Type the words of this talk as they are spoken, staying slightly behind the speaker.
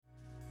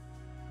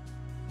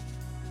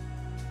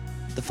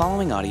The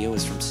following audio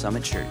is from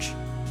Summit Church.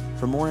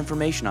 For more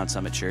information on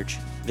Summit Church,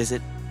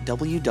 visit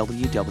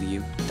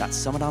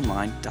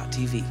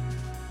www.summitonline.tv.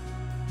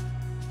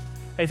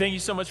 Hey, thank you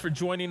so much for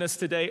joining us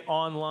today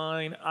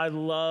online. I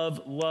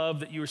love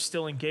that you are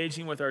still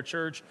engaging with our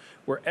church.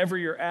 Wherever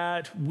you're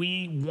at,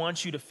 we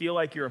want you to feel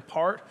like you're a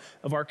part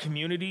of our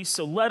community.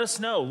 So let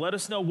us know. Let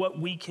us know what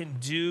we can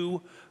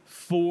do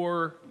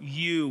for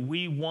you.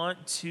 We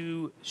want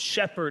to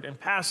shepherd and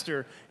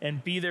pastor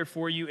and be there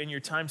for you in your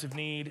times of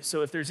need.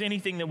 So if there's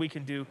anything that we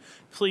can do,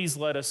 please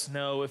let us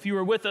know. If you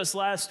were with us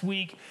last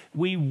week,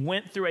 we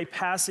went through a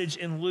passage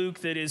in Luke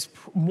that is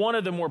one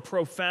of the more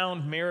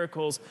profound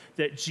miracles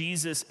that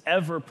Jesus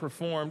ever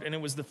performed, and it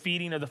was the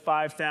feeding of the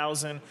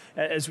 5,000.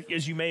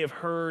 As you may have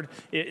heard,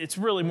 it's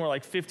really more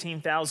like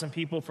 15,000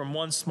 people from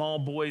one small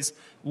boy's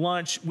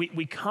lunch.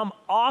 We come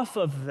off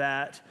of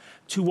that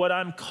to what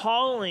I'm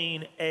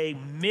calling a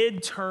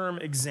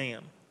midterm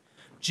exam.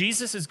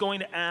 Jesus is going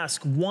to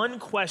ask one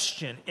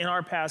question in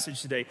our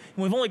passage today.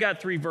 And we've only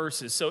got 3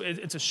 verses, so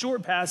it's a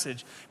short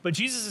passage. But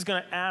Jesus is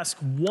going to ask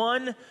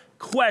one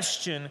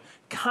question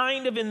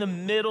kind of in the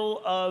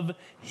middle of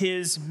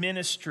his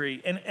ministry.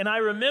 And I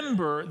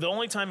remember the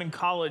only time in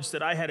college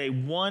that I had a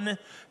one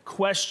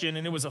question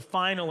and it was a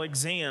final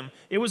exam.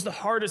 It was the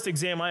hardest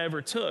exam I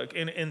ever took.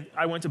 And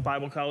I went to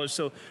Bible college.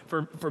 So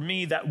for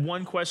me, that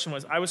one question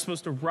was I was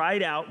supposed to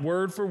write out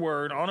word for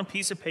word on a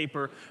piece of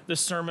paper the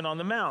Sermon on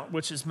the Mount,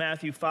 which is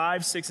Matthew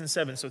 5, 6, and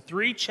 7. So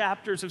 3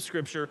 chapters of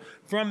scripture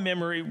from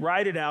memory,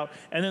 write it out.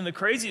 And then the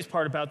craziest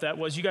part about that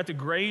was you got to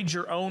grade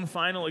your own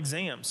final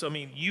exam. So, I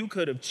mean, you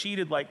could have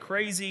cheated like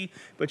crazy,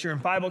 but you're in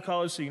Bible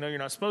college, so you know you're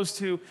not supposed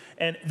to.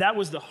 And that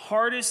was the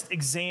hardest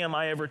exam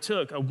I ever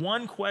took, a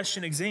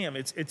one-question exam.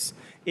 It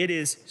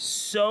is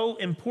so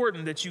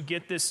important that you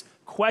get this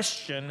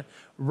question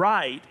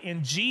right.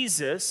 And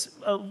Jesus,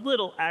 a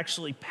little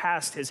actually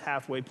past his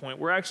halfway point.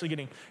 We're actually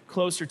getting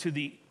closer to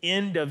the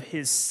end of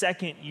his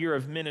 2nd year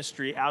of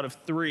ministry out of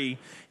 3.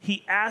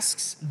 He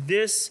asks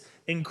this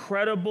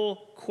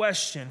incredible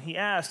question. He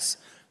asks,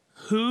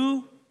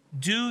 "Who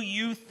do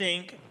you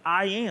think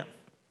I am?"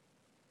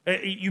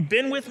 You've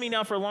been with me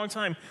now for a long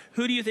time.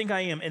 Who do you think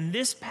I am? And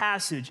this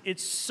passage, it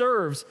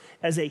serves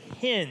as a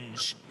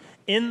hinge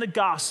in the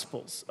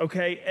Gospels,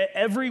 okay?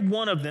 Every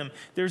one of them,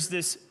 there's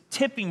this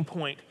tipping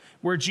point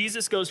where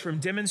Jesus goes from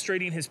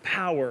demonstrating his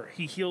power.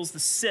 He heals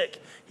the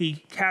sick.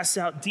 He casts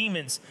out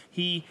demons.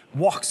 He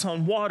walks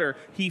on water.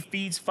 He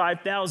feeds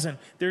 5,000.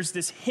 There's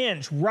this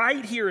hinge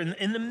right here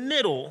in the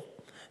middle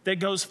that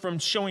goes from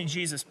showing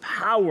Jesus'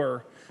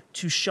 power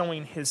to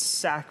showing his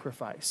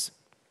sacrifice.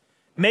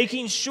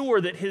 Making sure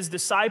that his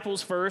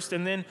disciples first,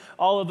 and then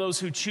all of those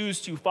who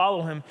choose to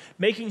follow him,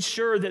 making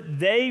sure that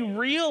they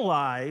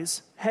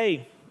realize,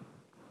 hey,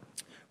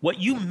 what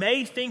you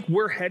may think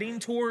we're heading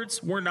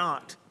towards, we're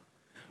not.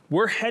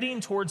 We're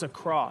heading towards a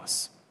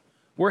cross.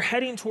 We're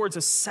heading towards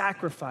a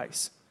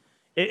sacrifice.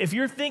 If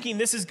you're thinking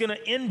this is going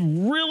to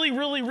end really,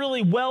 really,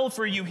 really well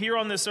for you here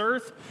on this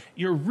earth,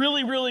 you're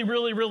really, really,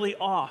 really, really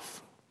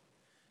off.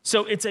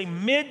 So it's a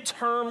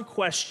midterm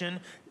question.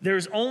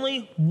 There's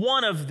only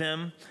one of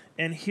them.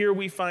 And here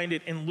we find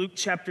it in Luke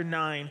chapter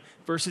 9,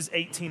 verses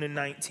 18 and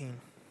 19.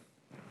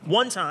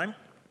 One time,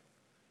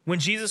 when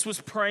Jesus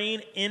was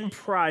praying in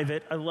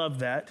private, I love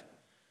that,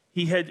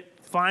 he had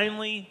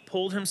finally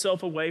pulled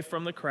himself away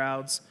from the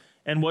crowds.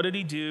 And what did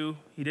he do?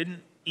 He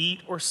didn't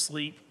eat or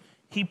sleep.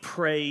 He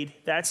prayed.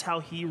 That's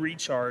how he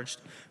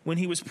recharged. When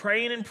he was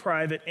praying in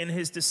private and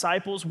his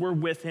disciples were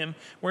with him,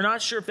 we're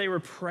not sure if they were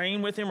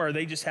praying with him or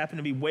they just happened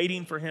to be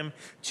waiting for him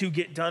to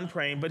get done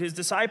praying, but his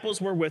disciples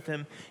were with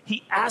him.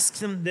 He asked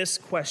them this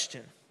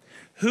question: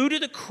 "Who do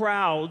the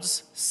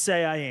crowds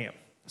say I am?"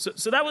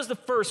 So that was the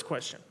first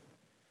question.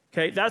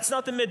 Okay, that's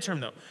not the midterm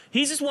though.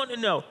 He's just wanting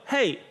to know,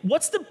 hey,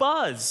 what's the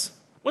buzz?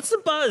 What's the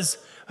buzz?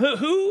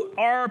 Who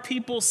are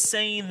people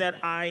saying that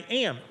I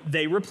am?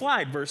 They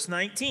replied, verse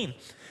 19.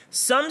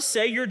 "Some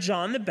say you're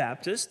John the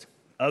Baptist.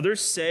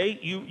 Others say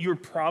you're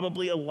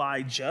probably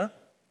Elijah,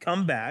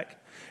 come back.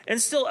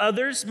 And still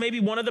others, maybe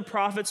one of the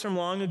prophets from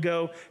long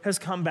ago has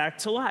come back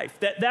to life."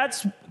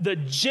 That's the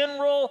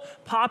general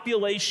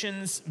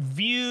population's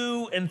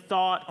view and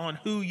thought on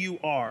who you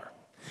are.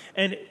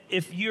 And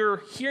if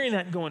you're hearing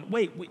that and going,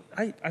 wait,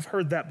 I've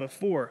heard that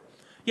before.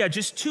 Yeah,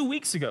 just 2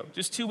 weeks ago,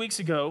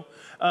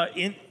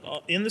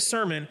 in the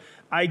sermon,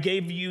 I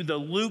gave you the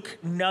Luke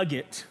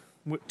nugget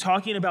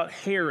talking about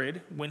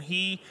Herod when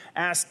he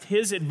asked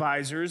his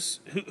advisors,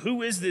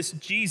 who is this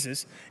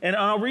Jesus? And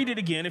I'll read it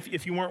again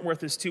if you weren't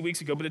with us 2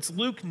 weeks ago, but it's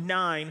Luke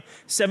 9,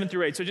 7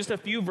 through 8. So just a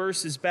few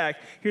verses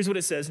back, here's what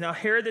it says. "Now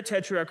Herod the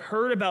Tetrarch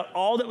heard about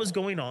all that was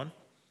going on,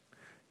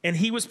 and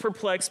he was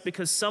perplexed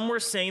because some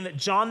were saying that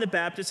John the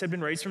Baptist had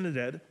been raised from the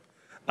dead,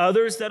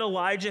 others that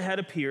Elijah had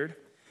appeared,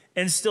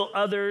 and still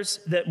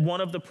others that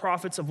one of the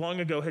prophets of long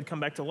ago had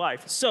come back to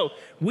life." So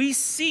we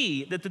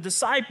see that the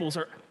disciples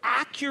are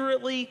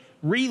accurately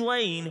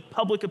relaying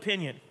public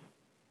opinion.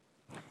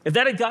 If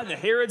that had gotten to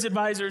Herod's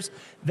advisors,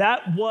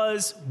 that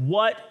was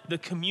what the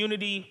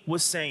community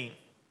was saying.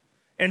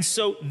 And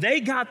so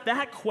they got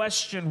that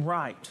question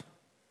right.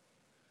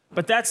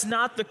 But that's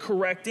not the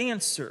correct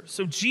answer.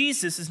 So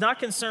Jesus is not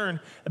concerned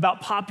about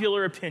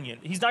popular opinion.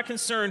 He's not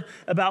concerned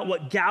about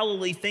what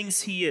Galilee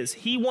thinks he is.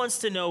 He wants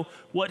to know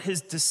what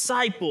his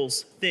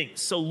disciples think.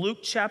 So Luke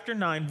chapter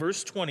 9,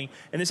 verse 20,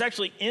 and this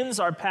actually ends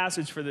our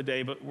passage for the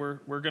day, but we're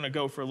going to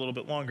go for a little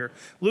bit longer.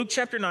 Luke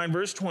chapter 9,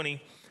 verse 20,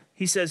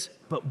 he says,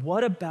 "But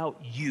what about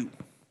you?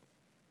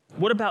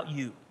 What about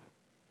you?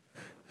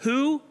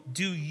 Who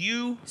do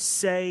you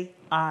say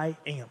I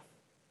am?"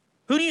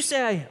 Who do you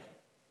say I am?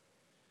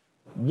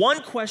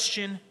 One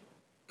question,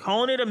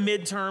 calling it a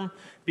midterm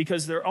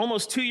because they're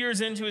almost 2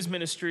 years into his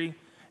ministry.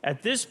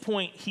 At this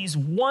point, he's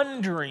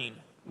wondering,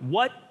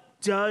 what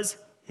does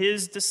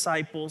his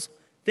disciples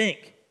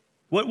think?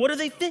 What do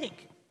they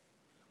think?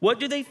 What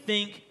do they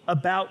think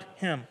about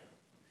him?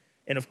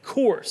 And of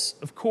course,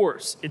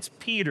 it's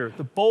Peter,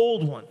 the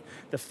bold one,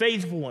 the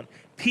faithful one.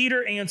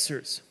 Peter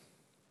answers,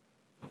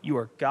 "You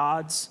are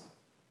God's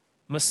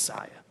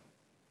Messiah.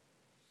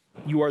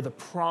 You are the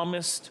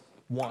promised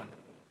one,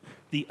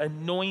 the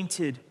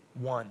anointed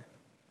one.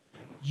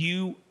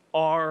 You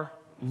are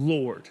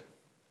Lord."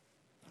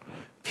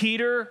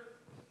 Peter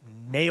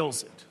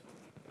nails it.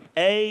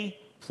 A+.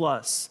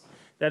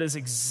 That is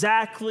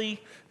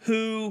exactly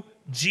who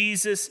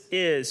Jesus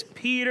is.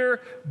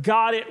 Peter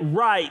got it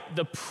right.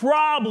 The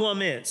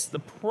problem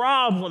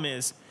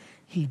is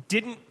he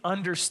didn't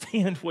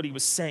understand what he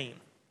was saying.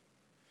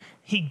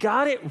 He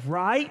got it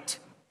right,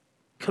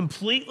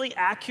 completely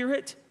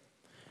accurate,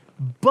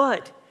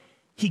 but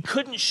he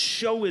couldn't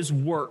show his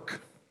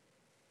work.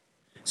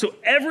 So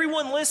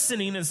everyone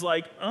listening is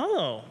like,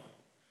 oh,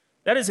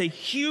 that is a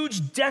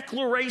huge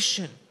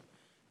declaration.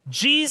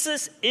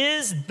 Jesus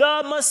is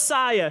the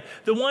Messiah,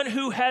 the one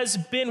who has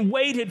been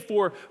waited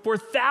for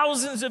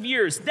thousands of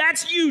years.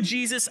 That's you,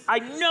 Jesus. I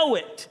know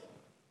it.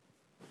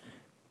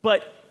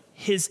 But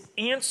his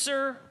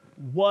answer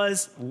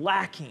was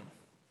lacking.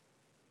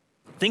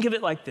 Think of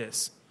it like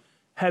this.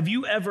 Have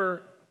you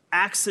ever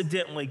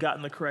accidentally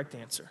gotten the correct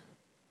answer?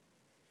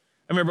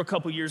 I remember a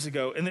couple years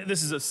ago, and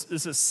this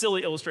is a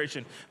silly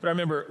illustration, but I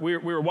remember we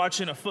were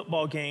watching a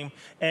football game,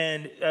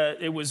 and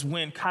it was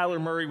when Kyler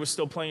Murray was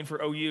still playing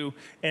for OU,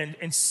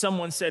 and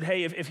someone said,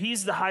 hey, if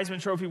he's the Heisman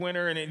Trophy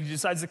winner and he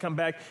decides to come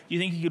back, do you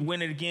think he could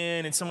win it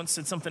again? And someone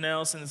said something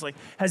else, and it's like,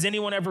 has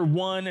anyone ever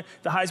won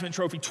the Heisman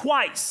Trophy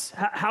twice?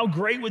 How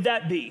great would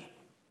that be?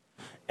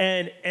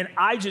 And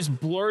I just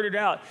blurted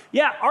out,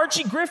 yeah,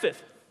 Archie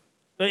Griffith.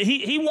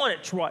 He won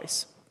it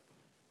twice.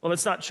 Well,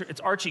 that's not true.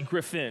 It's Archie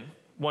Griffin.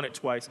 Won it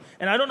twice.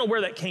 And I don't know where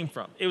that came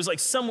from. It was like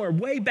somewhere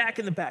way back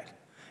in the back.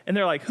 And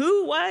they're like,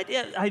 who? What?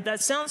 Yeah, that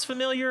sounds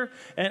familiar.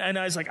 And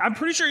I was like, I'm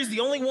pretty sure he's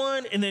the only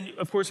one. And then,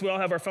 of course, we all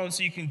have our phones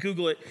so you can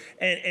Google it.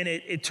 And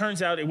it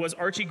turns out it was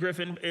Archie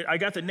Griffin. I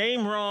got the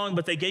name wrong,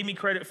 but they gave me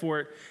credit for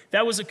it.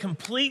 That was a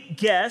complete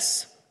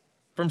guess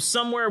from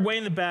somewhere way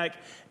in the back.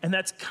 And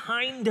that's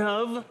kind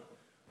of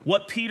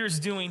what Peter's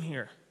doing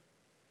here.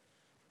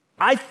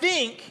 I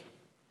think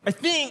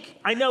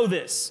I know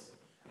this.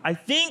 I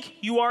think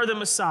you are the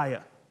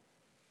Messiah.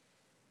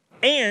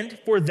 And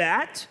for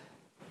that,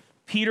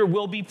 Peter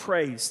will be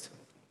praised.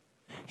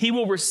 He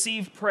will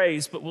receive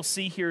praise, but we'll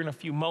see here in a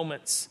few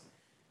moments,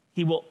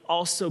 he will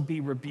also be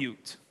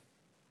rebuked.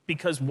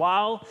 Because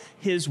while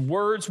his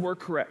words were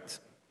correct,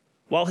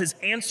 while his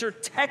answer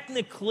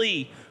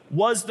technically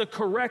was the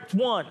correct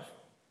one,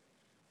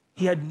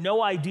 he had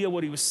no idea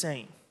what he was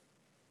saying.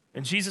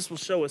 And Jesus will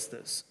show us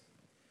this.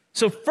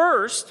 So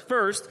first,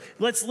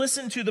 let's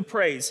listen to the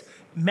praise.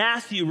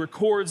 Matthew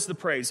records the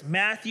praise.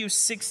 Matthew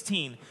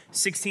 16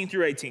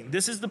 through 18.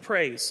 This is the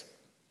praise.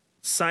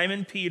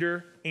 Simon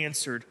Peter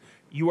answered,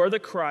 "You are the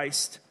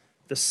Christ,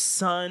 the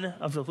Son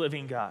of the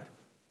living God."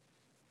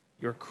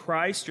 You're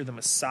Christ, you're the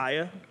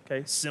Messiah.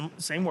 Okay,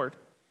 same word.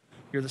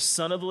 You're the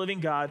Son of the living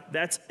God.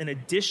 That's in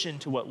addition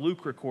to what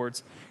Luke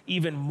records,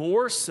 even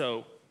more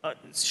so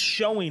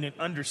showing and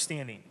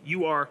understanding.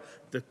 You are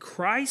the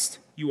Christ,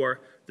 you are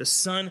the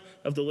Son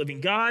of the living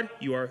God,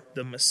 you are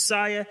the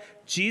Messiah.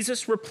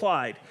 Jesus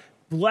replied,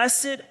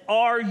 "Blessed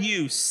are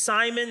you,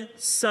 Simon,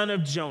 son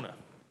of Jonah.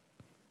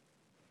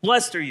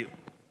 Blessed are you,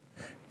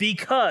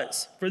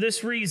 because for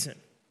this reason,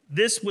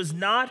 this was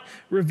not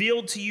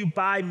revealed to you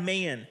by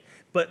man,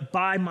 but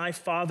by my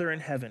Father in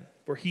heaven,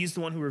 for he's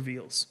the one who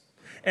reveals.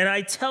 And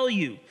I tell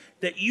you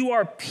that you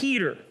are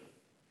Peter,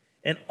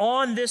 and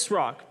on this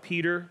rock,"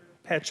 Peter,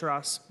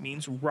 Petros,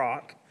 means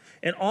rock,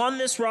 "and on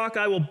this rock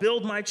I will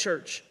build my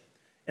church,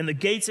 and the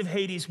gates of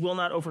Hades will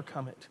not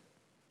overcome it."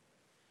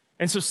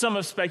 And so some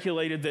have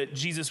speculated that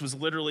Jesus was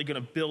literally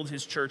going to build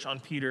his church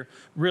on Peter.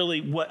 Really,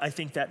 what I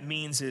think that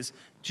means is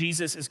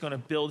Jesus is going to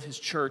build his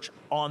church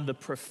on the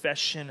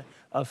profession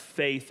of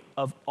faith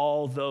of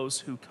all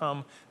those who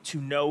come to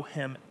know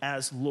him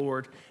as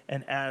Lord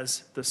and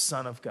as the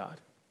Son of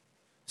God.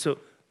 So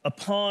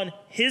upon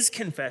his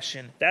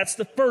confession, that's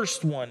the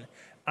first one,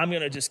 I'm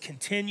going to just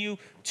continue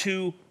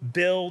to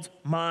build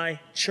my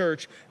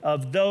church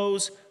of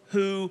those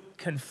who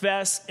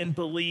confess and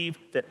believe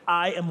that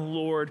I am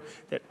Lord,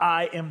 that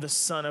I am the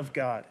Son of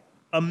God.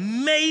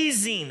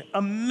 Amazing,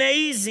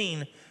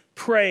 amazing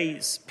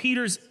praise.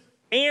 Peter's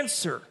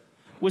answer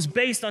was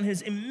based on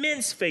his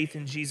immense faith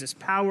in Jesus'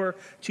 power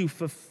to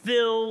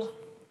fulfill,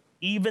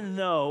 even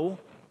though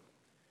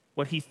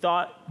what he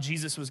thought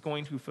Jesus was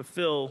going to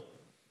fulfill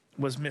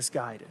was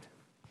misguided.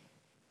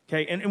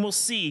 Okay, and we'll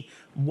see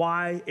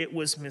why it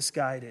was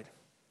misguided.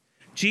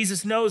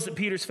 Jesus knows that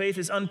Peter's faith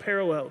is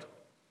unparalleled.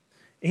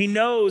 He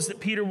knows that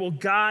Peter will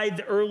guide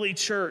the early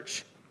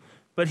church,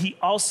 but he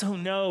also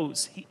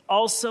knows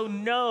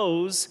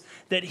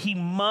that he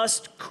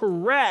must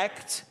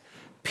correct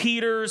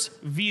Peter's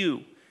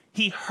view.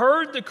 He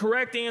heard the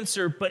correct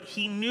answer, but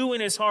he knew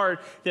in his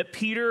heart that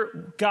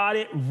Peter got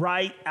it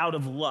right out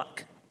of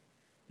luck,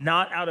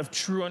 not out of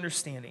true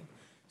understanding.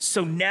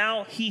 So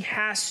now he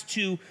has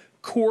to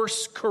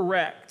course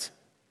correct.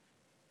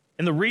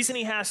 And the reason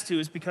he has to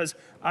is because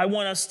I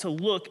want us to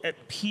look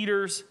at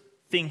Peter's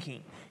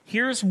thinking.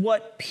 Here's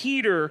what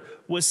Peter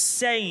was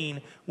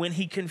saying when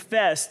he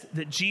confessed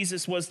that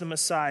Jesus was the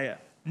Messiah.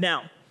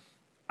 Now,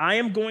 I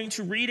am going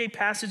to read a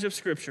passage of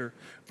Scripture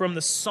from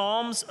the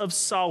Psalms of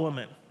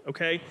Solomon,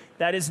 okay?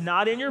 That is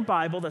not in your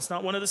Bible. That's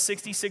not one of the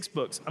 66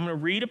 books. I'm going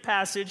to read a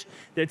passage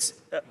that's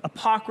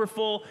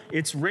apocryphal.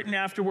 It's written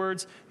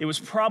afterwards. It was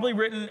probably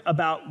written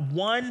about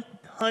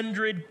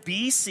 100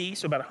 BC,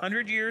 so about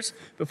 100 years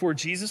before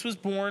Jesus was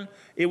born.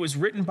 It was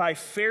written by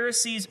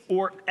Pharisees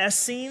or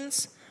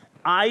Essenes.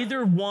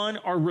 Either one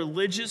are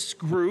religious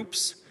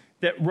groups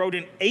that wrote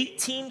an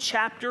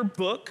 18-chapter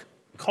book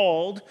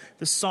called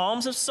the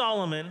Psalms of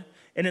Solomon.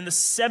 And in the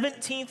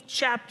 17th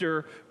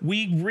chapter,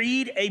 we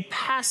read a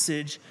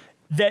passage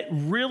that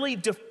really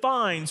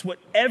defines what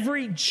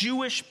every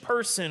Jewish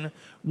person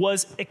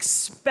was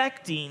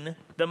expecting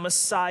the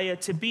Messiah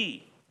to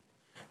be.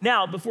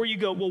 Now, before you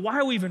go, well, why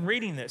are we even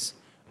reading this?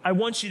 I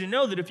want you to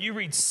know that if you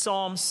read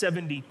Psalm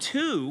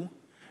 72,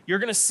 you're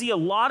going to see a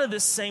lot of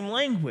this same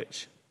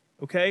language,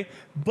 okay?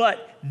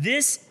 But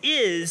this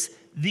is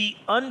the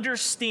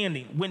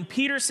understanding. When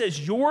Peter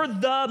says, you're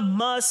the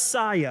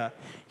Messiah,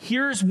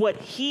 here's what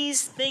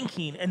he's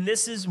thinking, and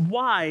this is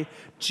why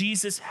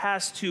Jesus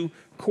has to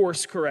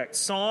course correct.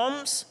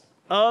 Psalms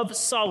of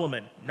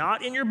Solomon,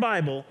 not in your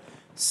Bible,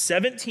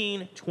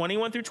 17,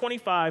 21 through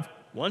 25,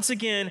 once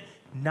again,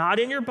 not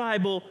in your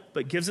Bible,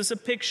 but gives us a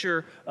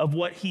picture of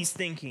what he's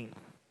thinking.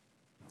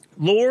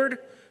 Lord,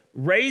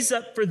 raise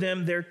up for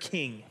them their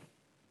king.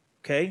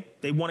 Okay?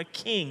 They want a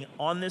king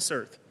on this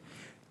earth.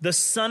 The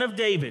son of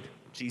David,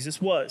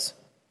 Jesus was,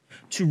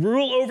 to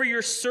rule over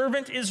your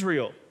servant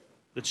Israel,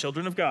 the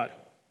children of God.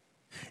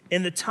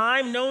 In the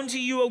time known to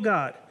you, O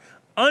God,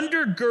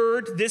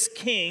 undergird this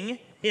king,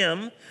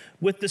 him,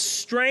 with the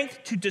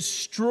strength to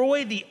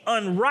destroy the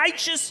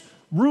unrighteous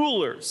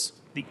rulers,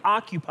 the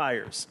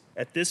occupiers.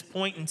 At this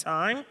point in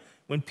time,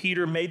 when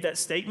Peter made that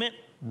statement,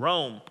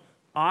 Rome,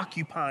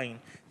 occupying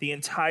the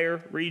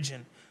entire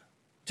region.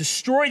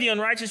 Destroy the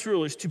unrighteous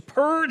rulers, to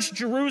purge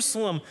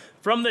Jerusalem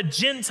from the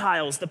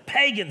Gentiles, the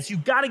pagans.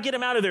 You've got to get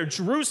them out of there.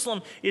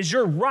 Jerusalem is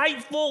your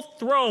rightful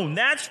throne.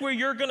 That's where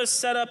you're going to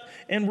set up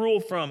and rule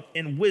from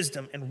in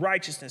wisdom and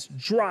righteousness.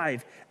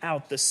 Drive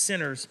out the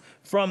sinners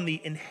from the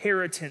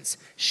inheritance.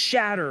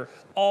 Shatter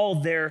all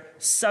their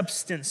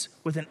substance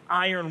with an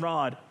iron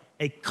rod.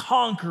 A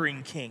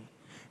conquering king.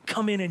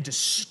 Come in and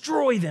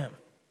destroy them.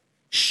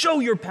 Show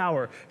your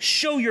power.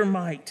 Show your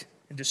might.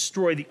 And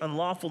destroy the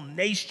unlawful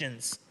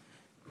nations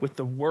with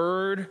the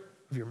word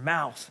of your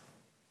mouth.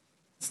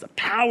 It's the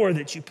power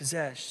that you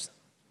possess.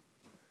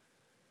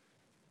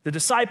 The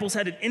disciples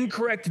had an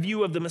incorrect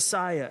view of the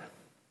Messiah.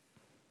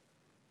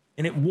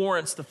 And it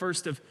warrants the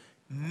first of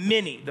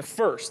many,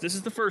 this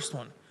is the first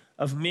one,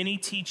 of many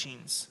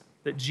teachings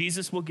that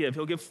Jesus will give.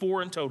 He'll give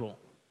 4 in total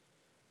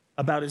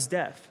about his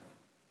death.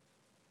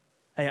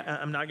 Hey,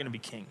 I'm not going to be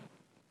king.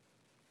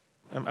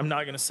 I'm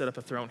not going to set up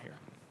a throne here.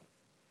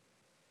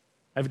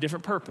 I have a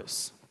different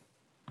purpose.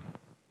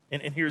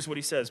 And here's what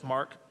he says,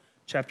 Mark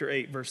chapter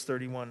 8, verse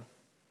 31.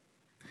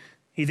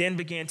 He then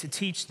began to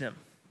teach them,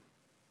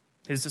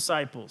 his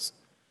disciples.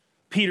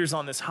 Peter's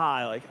on this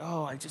high, like,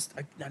 oh,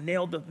 I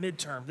nailed the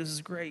midterm. This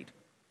is great.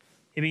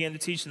 He began to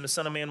teach them the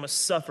Son of Man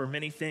must suffer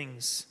many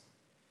things.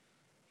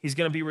 He's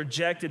going to be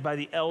rejected by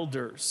the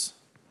elders,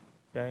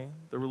 okay,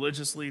 the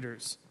religious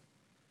leaders,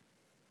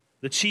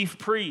 the chief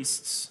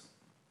priests,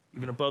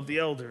 even above the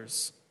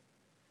elders,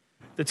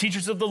 the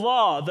teachers of the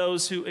law,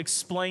 those who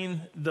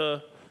explain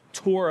the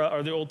Torah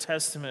or the Old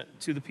Testament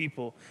to the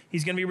people.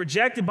 He's going to be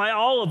rejected by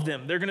all of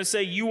them. They're going to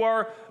say, you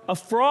are a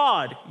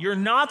fraud. You're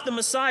not the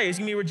Messiah. He's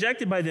going to be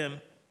rejected by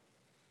them.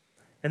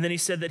 And then he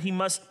said that he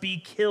must be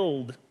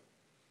killed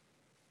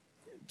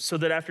so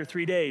that after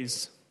 3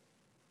 days,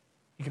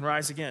 he can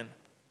rise again.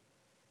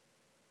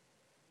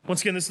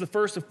 Once again, this is the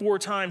first of 4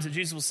 times that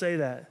Jesus will say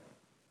that.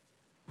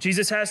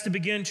 Jesus has to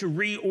begin to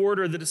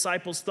reorder the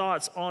disciples'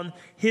 thoughts on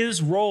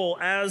his role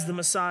as the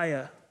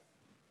Messiah.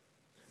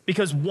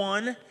 Because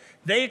 1,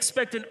 they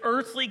expect an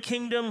earthly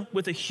kingdom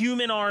with a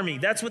human army.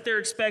 That's what they're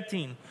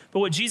expecting. But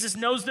what Jesus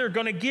knows they're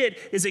going to get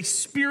is a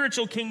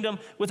spiritual kingdom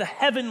with a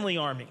heavenly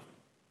army.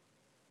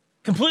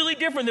 Completely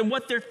different than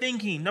what they're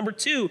thinking. Number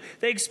two,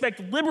 they expect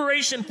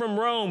liberation from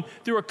Rome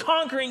through a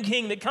conquering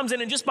king that comes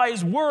in and just by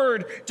his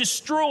word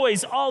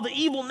destroys all the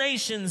evil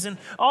nations and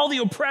all the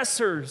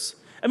oppressors.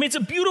 I mean, it's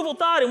a beautiful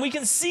thought, and we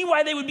can see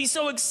why they would be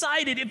so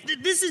excited.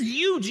 If this is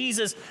you,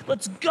 Jesus,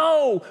 let's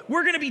go.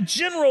 We're going to be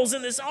generals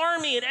in this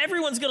army, and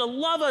everyone's going to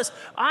love us.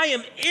 I am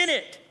in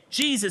it.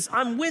 Jesus,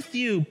 I'm with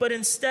you. But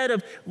instead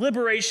of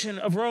liberation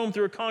of Rome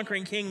through a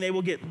conquering king, they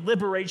will get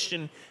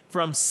liberation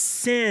from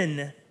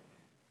sin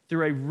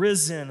through a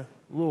risen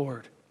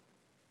Lord.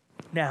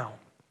 Now,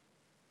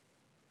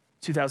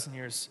 2,000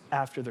 years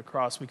after the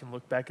cross, we can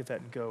look back at that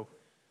and go,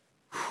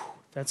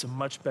 that's a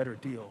much better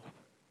deal.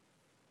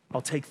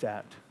 I'll take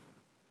that.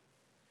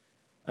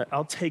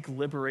 I'll take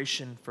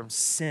liberation from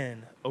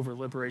sin over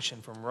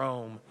liberation from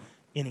Rome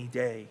any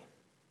day.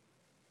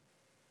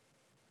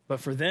 But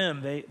for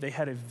them, they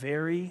had a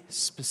very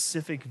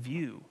specific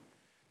view.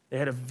 They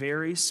had a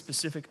very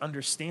specific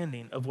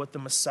understanding of what the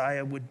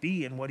Messiah would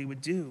be and what he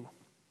would do.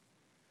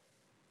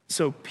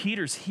 So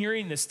Peter's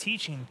hearing this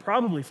teaching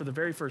probably for the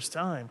very first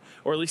time,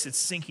 or at least it's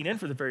sinking in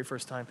for the very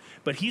first time,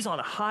 but he's on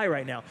a high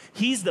right now.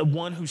 He's the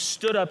one who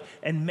stood up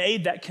and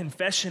made that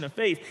confession of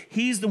faith.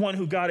 He's the one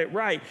who got it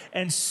right.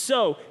 And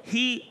so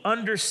he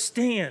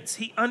understands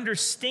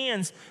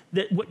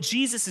that what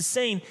Jesus is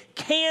saying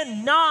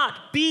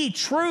cannot be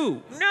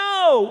true.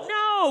 No,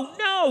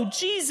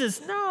 Jesus,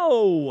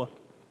 no.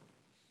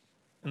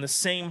 And the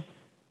same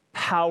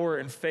power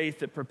and faith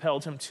that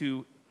propelled him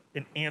to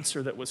an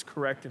answer that was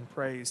correct and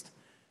praised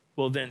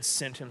will then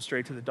send him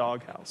straight to the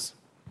doghouse.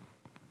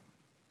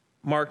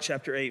 Mark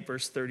chapter 8,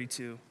 verse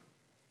 32.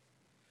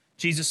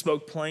 Jesus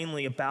spoke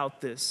plainly about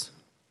this,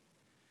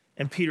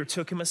 and Peter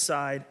took him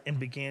aside and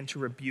began to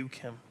rebuke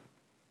him.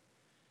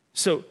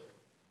 So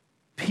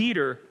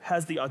Peter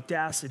has the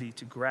audacity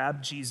to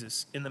grab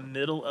Jesus in the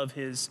middle of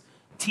his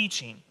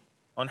teaching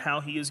on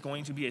how he is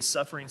going to be a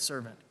suffering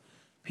servant.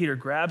 Peter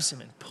grabs him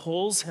and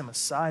pulls him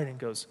aside and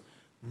goes,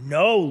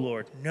 "No,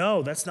 Lord,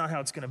 no, that's not how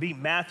it's going to be."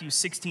 Matthew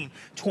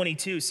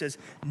 16:22 says,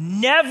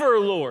 never,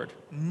 Lord,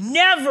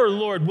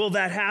 will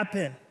that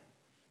happen.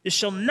 This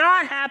shall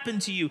not happen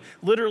to you."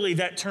 Literally,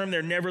 that term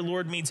there, never,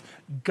 Lord, means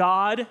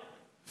God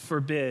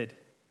forbid.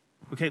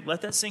 Okay,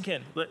 let that sink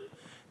in.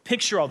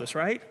 Picture all this,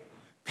 right?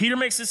 Peter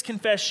makes this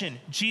confession.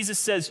 Jesus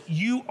says,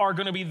 you are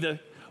going to be the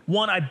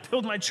one I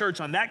build my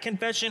church on. That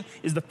confession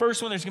is the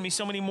first one. There's going to be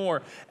so many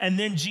more. And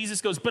then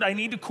Jesus goes, but I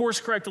need to course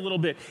correct a little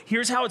bit.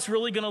 Here's how it's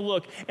really going to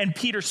look. And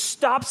Peter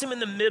stops him in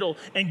the middle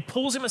and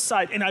pulls him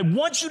aside. And I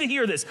want you to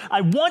hear this.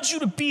 I want you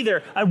to be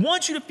there. I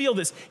want you to feel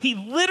this. He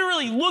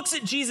literally looks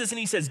at Jesus and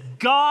he says,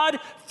 God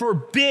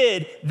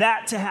forbid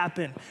that to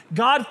happen.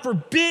 God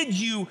forbid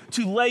you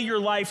to lay your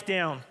life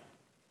down.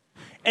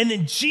 And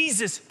then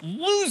Jesus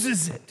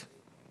loses it.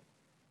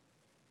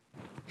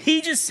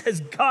 He just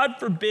says, God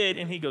forbid,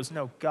 and he goes,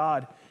 no,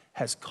 God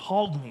has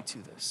called me to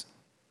this.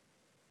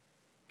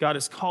 God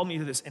has called me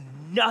to this, and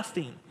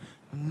nothing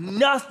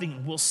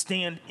will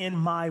stand in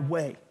my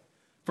way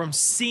from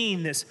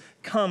seeing this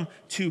come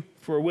to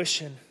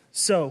fruition.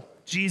 So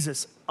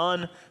Jesus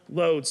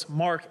unloads.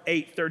 Mark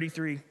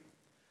 8:33.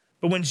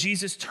 But when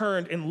Jesus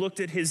turned and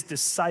looked at his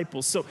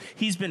disciples, so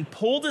he's been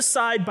pulled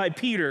aside by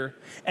Peter,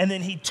 and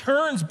then he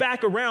turns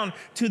back around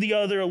to the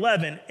other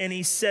 11, and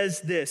he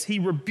says this. He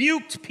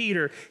rebuked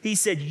Peter. He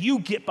said, you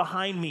get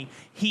behind me.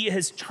 He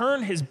has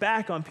turned his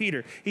back on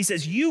Peter. He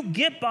says, you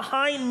get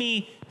behind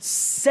me,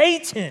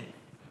 Satan.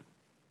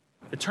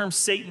 The term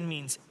Satan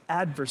means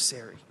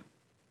adversary.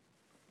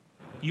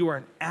 You are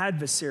an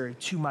adversary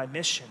to my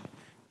mission.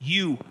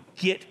 You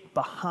get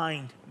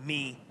behind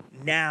me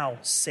now,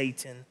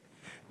 Satan.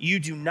 You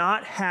do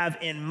not have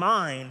in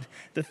mind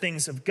the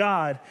things of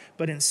God,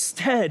 but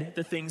instead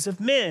the things of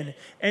men.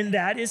 And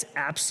that is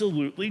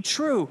absolutely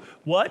true.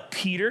 What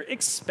Peter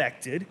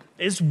expected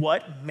is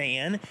what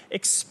man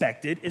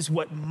expected, is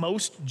what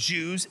most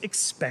Jews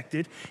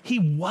expected. He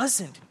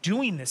wasn't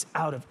doing this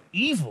out of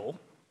evil.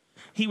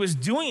 He was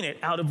doing it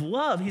out of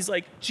love. He's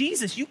like,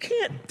 Jesus, you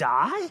can't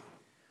die.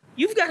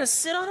 You've got to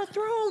sit on a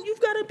throne. You've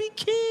got to be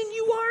king.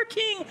 You are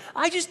king.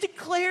 I just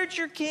declared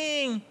you're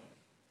king.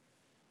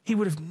 He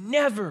would have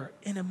never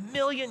in a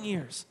million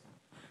years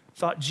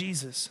thought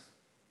Jesus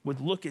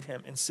would look at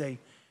him and say,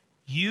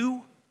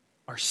 you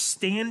are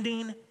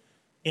standing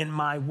in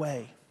my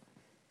way.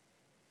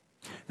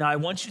 Now, I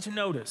want you to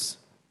notice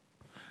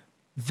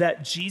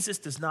that Jesus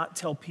does not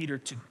tell Peter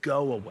to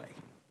go away.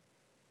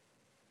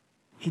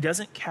 He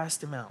doesn't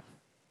cast him out.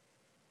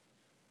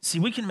 See,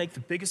 we can make the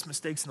biggest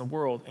mistakes in the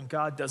world and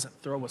God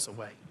doesn't throw us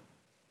away.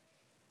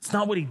 It's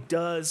not what he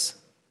does.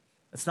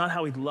 It's not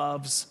how he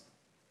loves.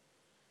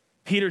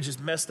 Peter just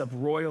messed up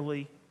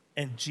royally,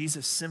 and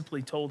Jesus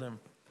simply told him,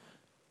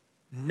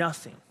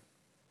 nothing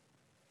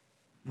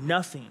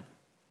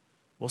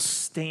will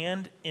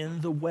stand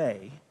in the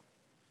way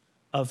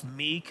of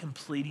me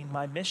completing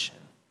my mission.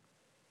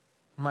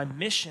 My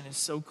mission is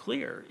so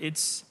clear.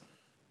 It's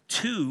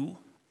to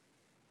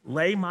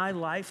lay my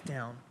life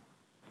down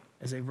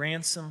as a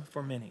ransom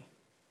for many.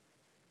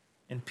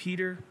 And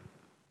Peter,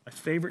 my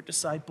favorite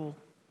disciple,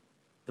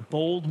 the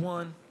bold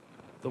one,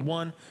 the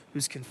one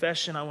whose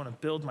confession I want to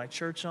build my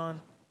church on.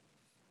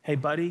 Hey,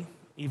 buddy,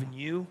 even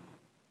you,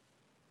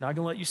 not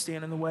going to let you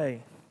stand in the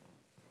way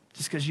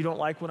just because you don't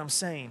like what I'm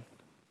saying.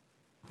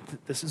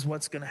 This is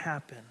what's going to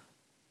happen.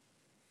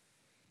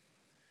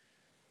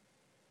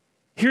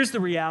 Here's the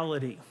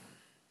reality.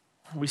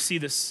 We see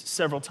this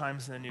several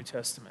times in the New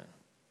Testament.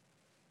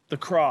 The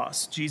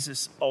cross,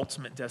 Jesus'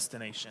 ultimate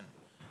destination.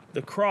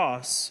 The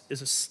cross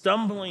is a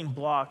stumbling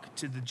block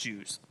to the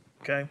Jews,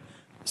 okay?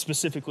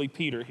 Specifically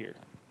Peter here.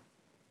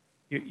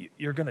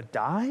 You're going to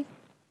die?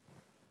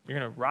 You're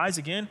going to rise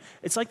again?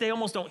 It's like they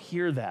almost don't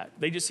hear that.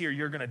 They just hear,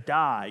 you're going to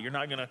die. You're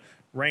not going to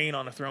reign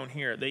on a throne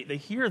here. They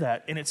hear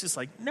that, and it's just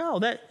like, no,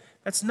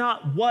 that's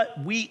not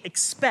what we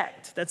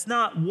expect. That's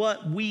not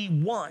what we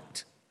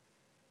want.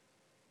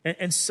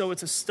 And so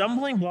it's a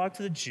stumbling block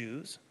to the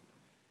Jews.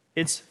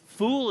 It's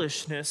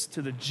foolishness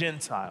to the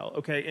Gentile,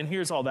 okay? And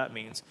here's all that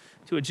means.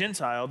 To a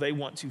Gentile, they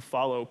want to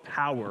follow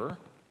power,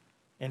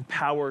 and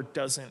power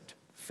doesn't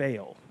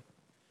fail.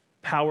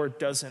 Power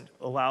doesn't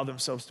allow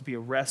themselves to be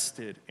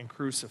arrested and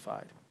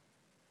crucified.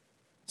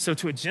 So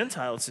to a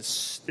Gentile, it's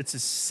a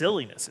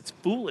silliness, it's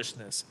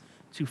foolishness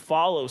to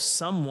follow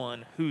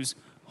someone whose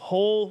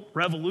whole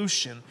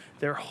revolution,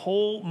 their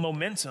whole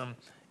momentum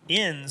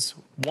ends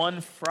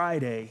one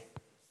Friday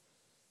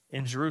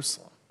in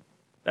Jerusalem.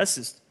 That's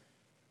just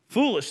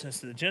foolishness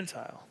to the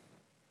Gentile.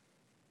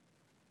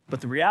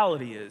 But the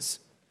reality is,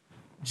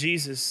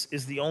 Jesus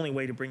is the only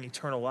way to bring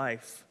eternal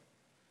life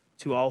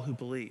to all who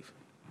believe.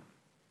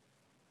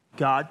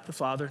 God the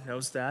Father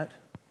knows that.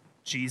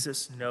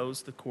 Jesus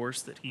knows the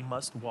course that he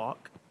must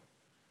walk.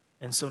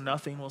 And so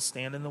nothing will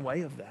stand in the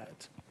way of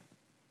that.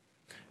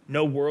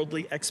 No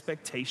worldly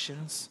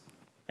expectations.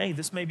 Hey,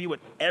 this may be what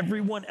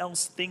everyone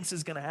else thinks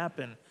is going to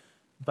happen,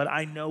 but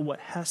I know what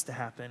has to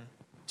happen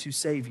to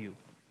save you.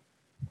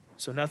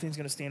 So nothing's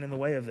going to stand in the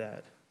way of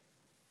that.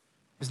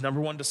 His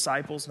number one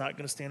disciple's not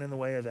going to stand in the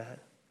way of that.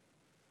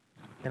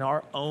 And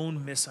our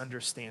own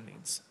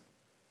misunderstandings.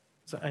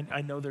 So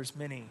I know there's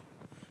many.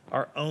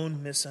 Our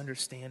own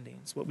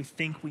misunderstandings, what we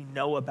think we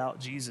know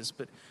about Jesus,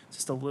 but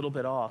just a little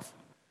bit off,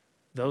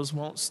 those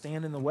won't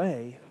stand in the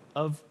way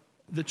of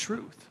the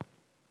truth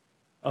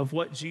of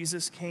what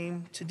Jesus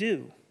came to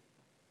do.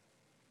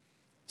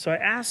 So I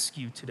ask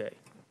you today,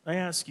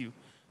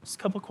 just a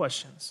couple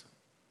questions.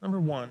 Number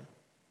one,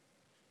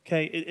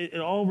 okay, it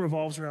all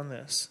revolves around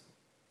this.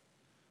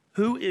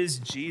 Who is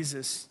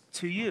Jesus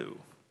to you?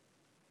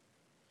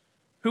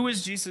 Who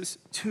is Jesus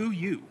to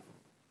you?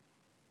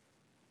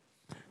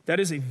 That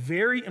is a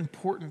very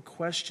important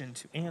question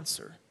to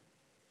answer.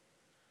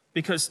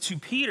 Because to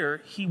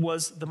Peter, he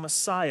was the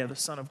Messiah, the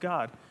Son of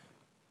God.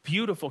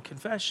 Beautiful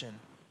confession.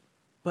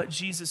 But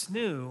Jesus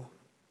knew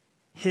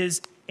his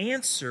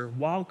answer,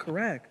 while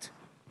correct,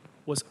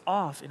 was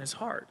off in his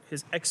heart.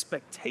 His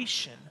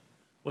expectation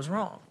was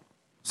wrong.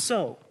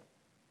 So,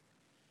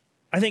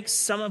 I think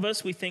some of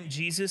us, we think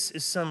Jesus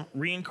is some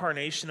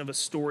reincarnation of a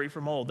story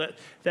from old.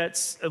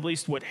 That's at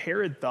least what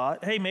Herod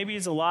thought. Hey, maybe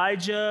he's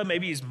Elijah,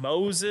 maybe he's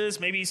Moses,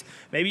 maybe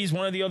he's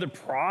one of the other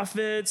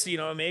prophets,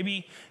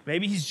 maybe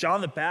he's John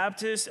the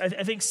Baptist.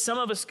 I think some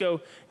of us go,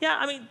 yeah,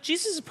 I mean,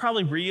 Jesus is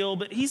probably real,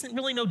 but he's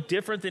really no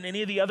different than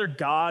any of the other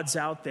gods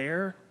out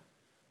there.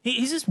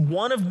 He's just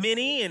one of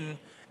many, and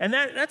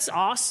that's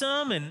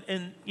awesome,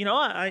 and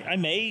I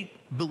may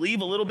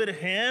believe a little bit of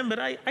him, but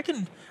I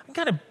can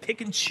kind of pick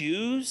and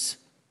choose.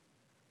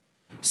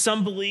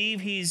 Some believe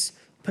he's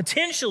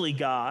potentially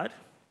God,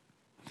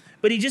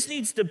 but he just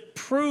needs to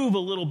prove a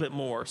little bit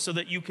more so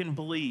that you can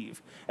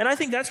believe. And I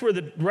think that's where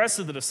the rest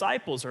of the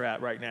disciples are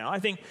at right now. I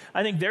think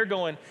they're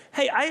going,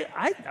 hey,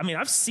 I mean,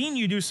 I've seen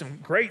you do some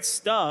great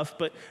stuff,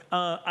 but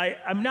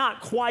I'm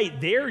not quite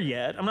there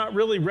yet. I'm not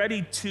really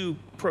ready to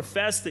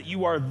profess that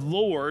you are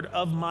Lord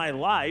of my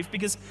life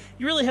because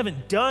you really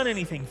haven't done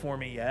anything for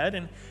me yet.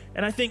 And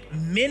I think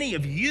many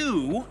of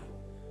you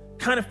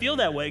kind of feel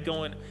that way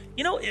going,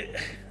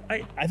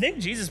 I think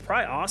Jesus is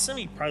probably awesome.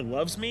 He probably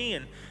loves me,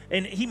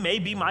 and he may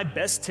be my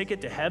best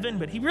ticket to heaven,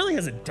 but he really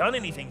hasn't done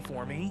anything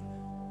for me.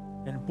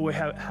 And boy,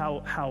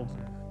 how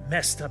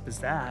messed up is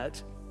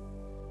that?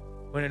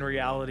 When in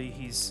reality,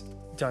 he's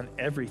done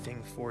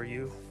everything for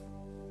you.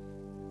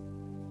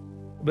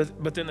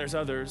 But then there's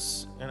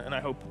others, and I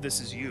hope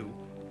this is you.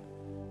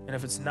 And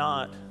if it's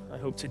not, I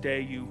hope today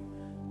you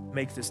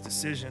make this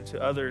decision.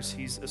 To others,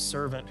 he's a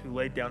servant who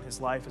laid down his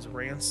life as a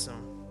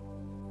ransom.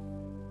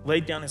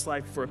 Laid down his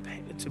life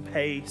to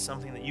pay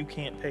something that you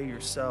can't pay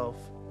yourself.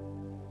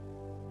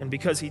 And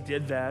because he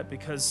did that,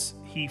 because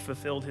he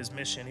fulfilled his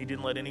mission, he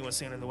didn't let anyone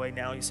stand in the way.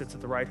 Now he sits at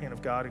the right hand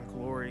of God in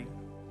glory,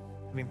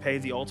 having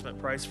paid the ultimate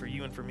price for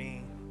you and for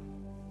me.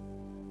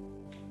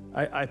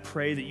 I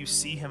pray that you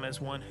see him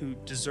as one who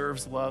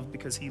deserves love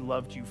because he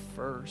loved you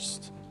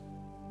first.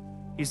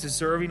 He's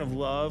deserving of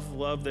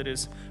love that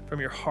is from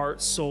your heart,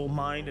 soul,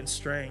 mind, and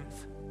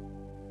strength.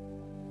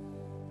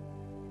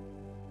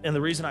 And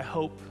the reason I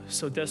hope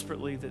so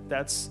desperately that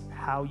that's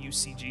how you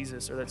see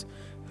Jesus, or that's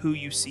who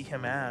you see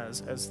him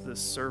as the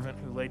servant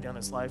who laid down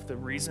his life. The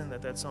reason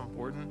that that's so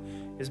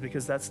important is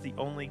because that's the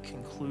only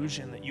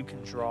conclusion that you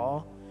can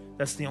draw.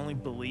 That's the only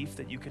belief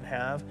that you can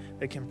have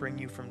that can bring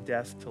you from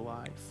death to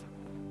life.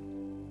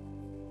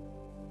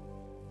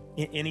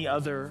 Any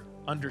other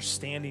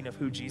understanding of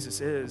who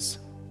Jesus is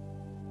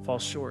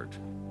falls short.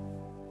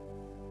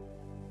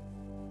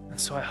 And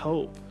so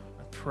I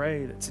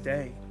pray that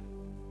today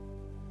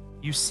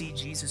you see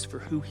Jesus for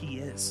who he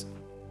is.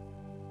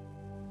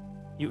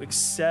 You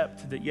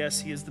accept that, yes,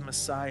 he is the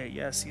Messiah.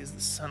 Yes, he is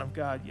the Son of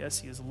God. Yes,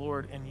 he is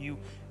Lord. And you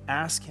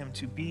ask him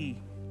to be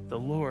the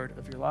Lord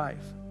of your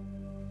life.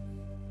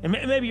 And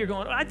maybe you're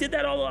going, I did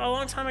that a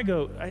long time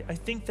ago. I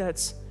think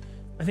that's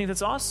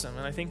awesome,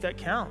 and I think that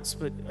counts.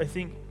 But I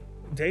think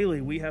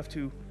daily we have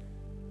to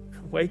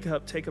wake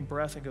up, take a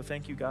breath, and go,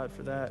 thank you, God,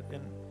 for that.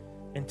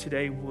 And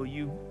today, will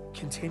you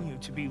continue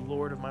to be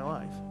Lord of my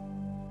life?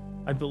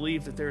 I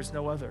believe that there is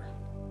no other.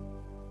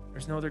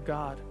 There's no other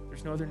God.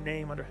 There's no other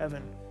name under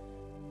heaven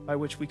by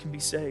which we can be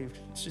saved.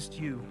 It's just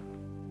you.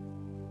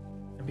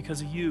 And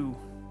because of you,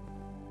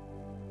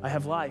 I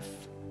have life,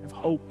 I have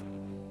hope,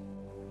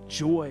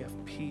 joy, I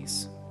have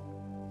peace.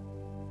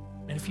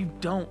 And if you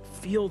don't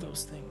feel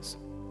those things,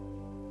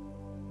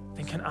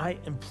 then can I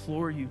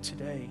implore you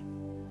today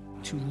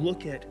to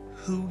look at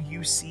who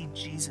you see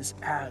Jesus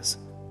as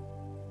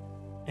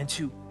and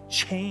to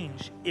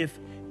change if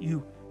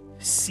you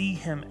see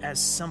him as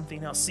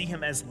something else, see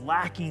him as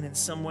lacking in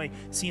some way,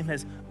 see him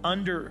as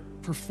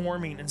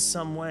underperforming in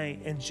some way,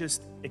 and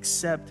just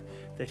accept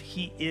that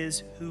he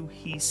is who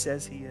he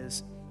says he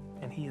is,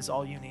 and he is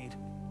all you need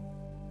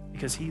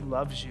because he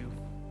loves you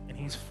and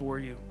he's for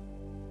you.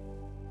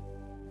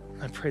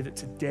 I pray that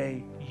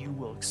today you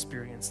will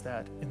experience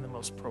that in the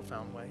most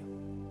profound way.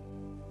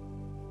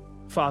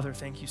 Father,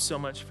 thank you so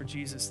much for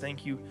Jesus.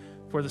 Thank you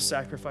for the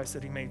sacrifice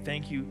that he made.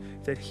 Thank you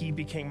that he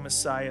became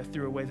Messiah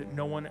through a way that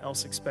no one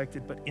else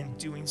expected, but in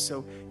doing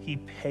so, he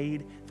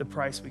paid the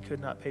price we could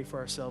not pay for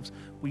ourselves.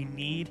 We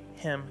need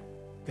him,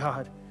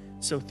 God.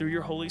 So through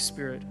your Holy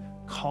Spirit,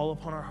 call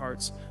upon our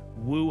hearts,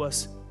 woo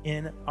us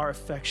in our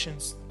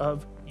affections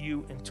of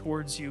you and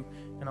towards you,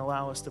 and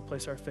allow us to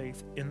place our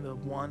faith in the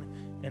one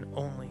and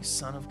only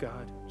Son of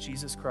God,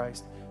 Jesus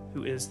Christ,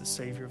 who is the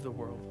Savior of the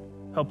world.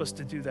 Help us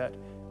to do that,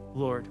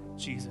 Lord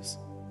Jesus.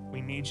 We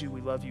need you.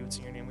 We love you. It's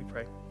in your name we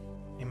pray.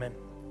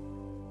 Amen.